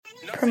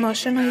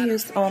Promotional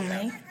use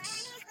only.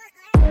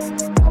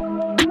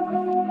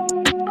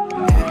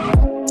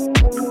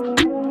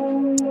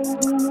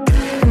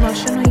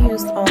 Promotional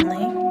use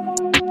only.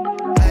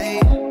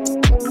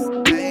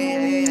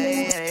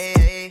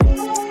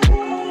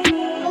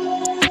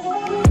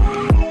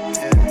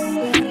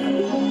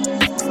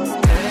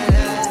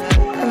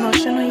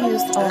 Promotional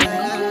use only.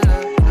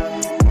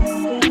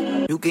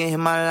 You can hit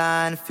my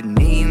line if you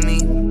need me.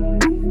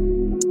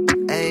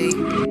 Ayy.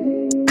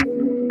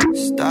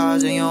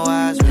 Stars in your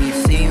eyes when you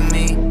see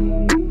me.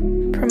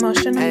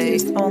 Promotional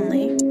use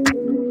only.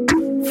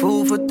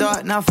 Food for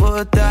thought, not for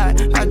a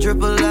thought. I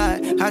drip a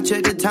lot. I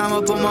check the time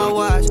up on my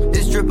watch.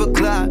 It's drip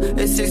o'clock.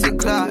 It's 6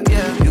 o'clock.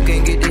 Yeah, you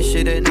can't get this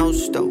shit at no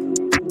store.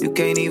 You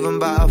can't even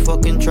buy a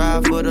fucking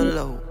try for the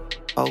low.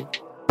 Oh,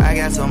 I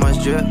got so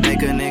much drip,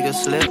 make a nigga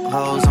slip.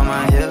 Hoes on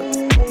my hip.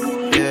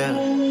 Yeah.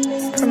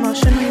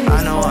 Promotional use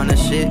I know on the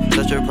shit.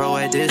 Such a pro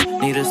at this.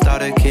 Need a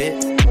starter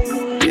kit.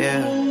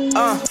 Yeah.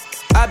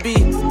 I be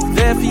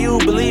there for you,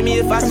 believe me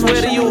if I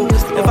swear to you.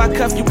 If I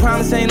cuff you,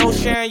 promise ain't no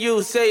sharing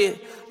you. Say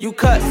it. You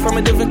cut from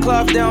a different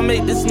cloth, they don't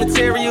make this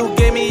material.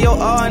 Gave me your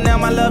all, now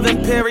my love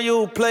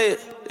imperial. Play it.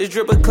 It's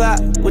drip a clock,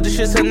 with the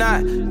shits or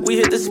not. We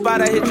hit the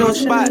spot, I hit your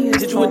spot.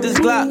 Hit you with this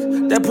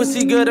Glock. That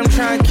pussy good, I'm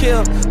trying to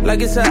kill.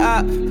 Like it's a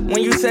op.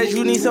 When you said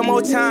you need some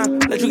more time,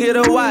 let you get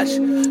a watch.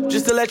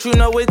 Just to let you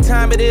know what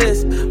time it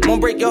is.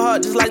 Won't break your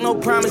heart, just like no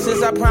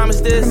promises, I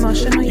promise this.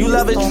 You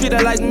love it, treat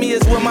her like me,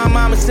 is what my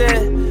mama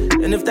said.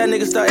 And if that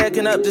nigga start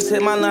acting up, just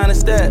hit my line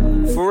instead.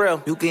 For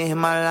real. You can hit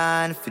my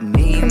line if you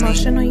need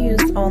Promotional me.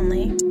 use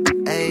only.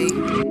 Ayy.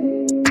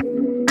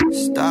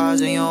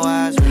 Stars in your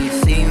eyes when you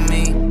see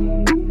me.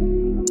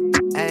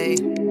 Ayy.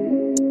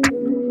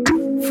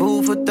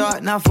 Food for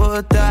thought, not for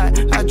a thought.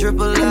 I drip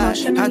a lot.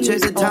 I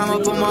check the time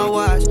up on my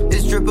watch.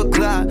 It's drip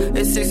o'clock.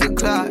 It's 6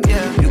 o'clock.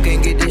 Yeah, you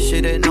can't get this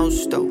shit at no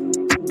store.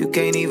 You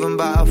can't even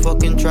buy a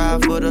fucking try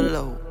for the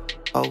low.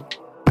 Oh,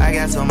 I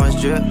got so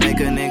much drip, make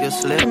a nigga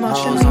slip.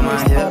 Hoes on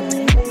my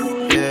hip.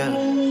 Yeah.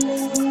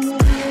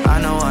 I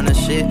know on the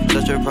shit,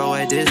 such a pro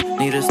at this.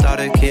 Need a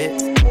starter kit.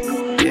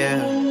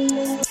 Yeah.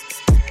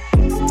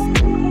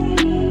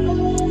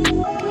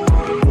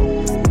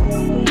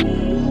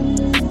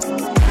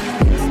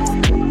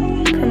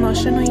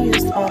 Promotional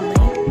use only.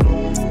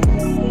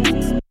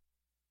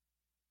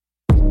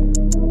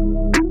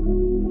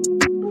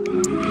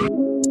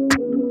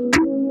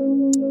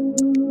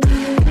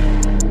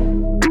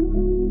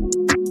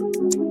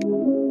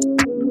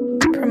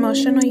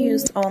 Promotional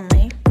use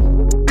only.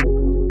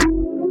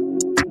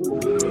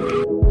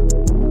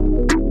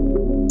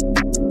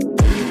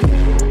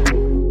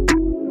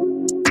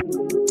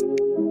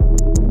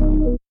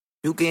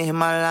 You can hit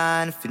my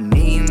line if you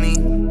need me.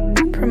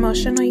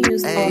 Promotional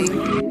use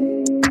only.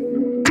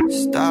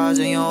 Stars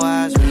in your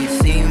eyes when you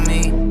see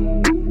me.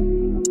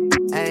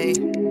 Ayy.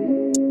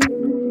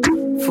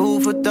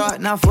 Food for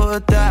thought, not for a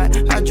thought.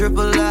 I drip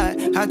a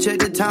lot. I check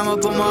the time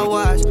up on my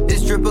watch.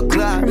 It's drip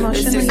o'clock.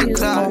 It's 6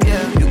 o'clock.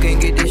 Yeah, you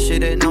can't get this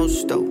shit at no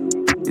store.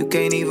 You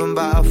can't even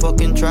buy a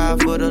fucking try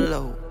for the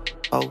low.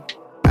 Oh,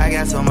 I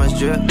got so much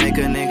drip, make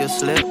a nigga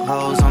slip.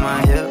 Hoes on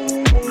my hip.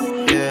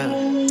 Yeah.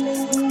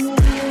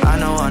 I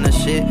know on the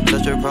shit,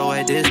 such a pro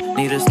at this.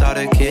 Need a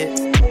starter kit.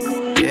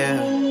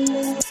 Yeah.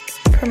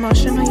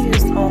 Promotional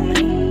use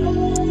only.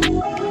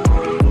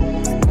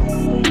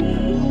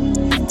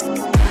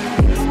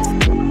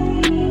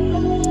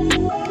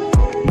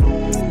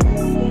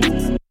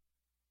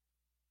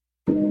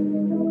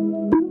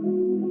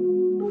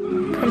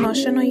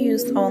 Promotional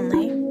use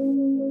only.